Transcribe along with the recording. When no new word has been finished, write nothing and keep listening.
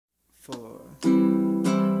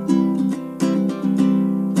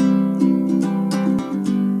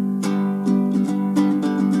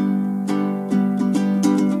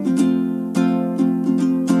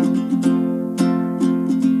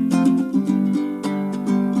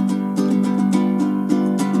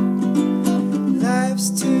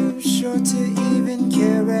sure to even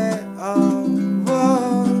care at all.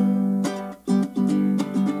 Whoa.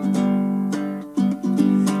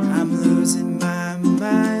 I'm losing my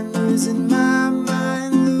mind, losing my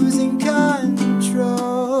mind, losing control.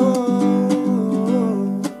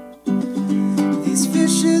 These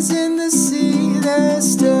fishes in the sea, they're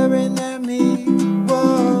staring at me.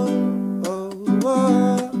 Whoa, oh,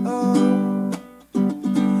 whoa, oh.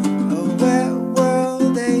 A wet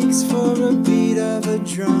world aches for a beat of a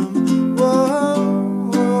drum.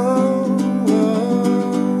 Whoa, whoa,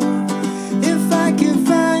 whoa. If I could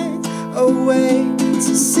find a way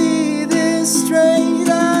to see this straight,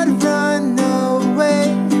 I'd run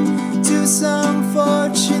away to some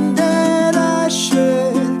fortune that I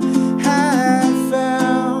should have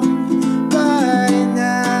found by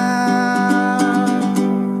now.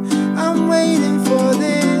 I'm waiting for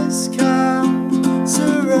this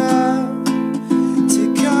Keizer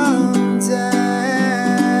to come down.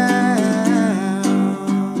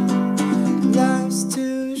 Life's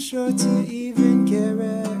too short to even care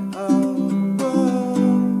at all.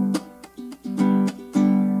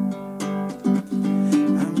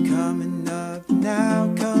 I'm coming up now,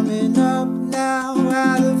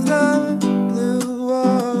 out of the blue.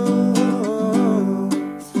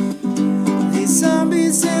 These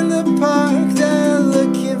zombies in the park, they're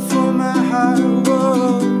looking for my heart.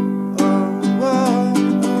 Whoa, whoa, whoa.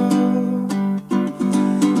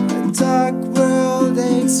 A dark world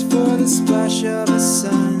aches for the splash of a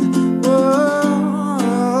sun. Whoa,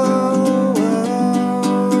 whoa.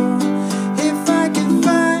 If I could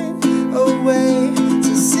find a way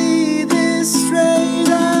to see this straight,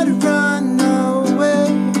 I'd run away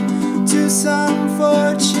to some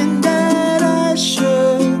fortune that I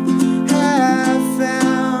should have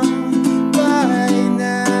found by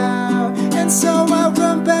now. And so I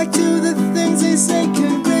run back to the things they say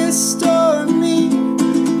could restore me,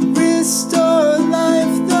 restore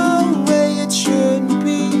life the way it should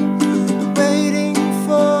be. Waiting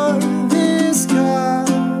for this Keizer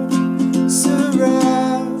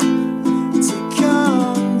to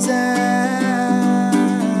come down.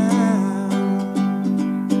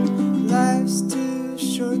 Life's too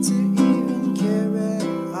short to even care at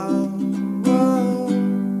all. Whoa.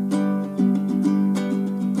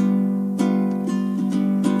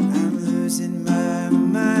 I'm losing my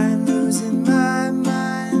mind, losing my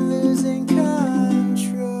mind, losing control.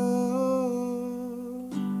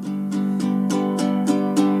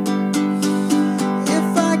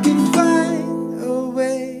 If I could find a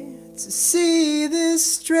way to see this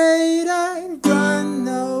straight, I'd run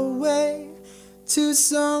away to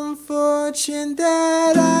some fortune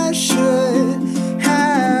that I should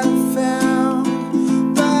have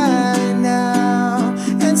found by now.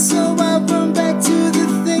 And so I run back to the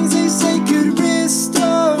things they say could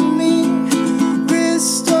restore me,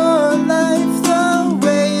 restore life the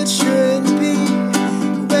way it should be.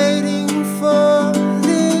 Waiting for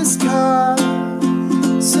this Keizer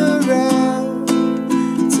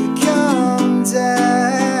to come down.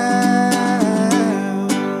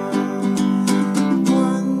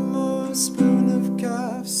 One more spoon of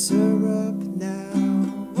cough syrup now.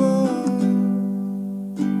 Whoa.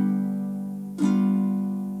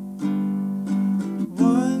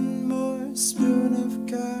 One more spoon of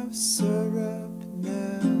cough syrup.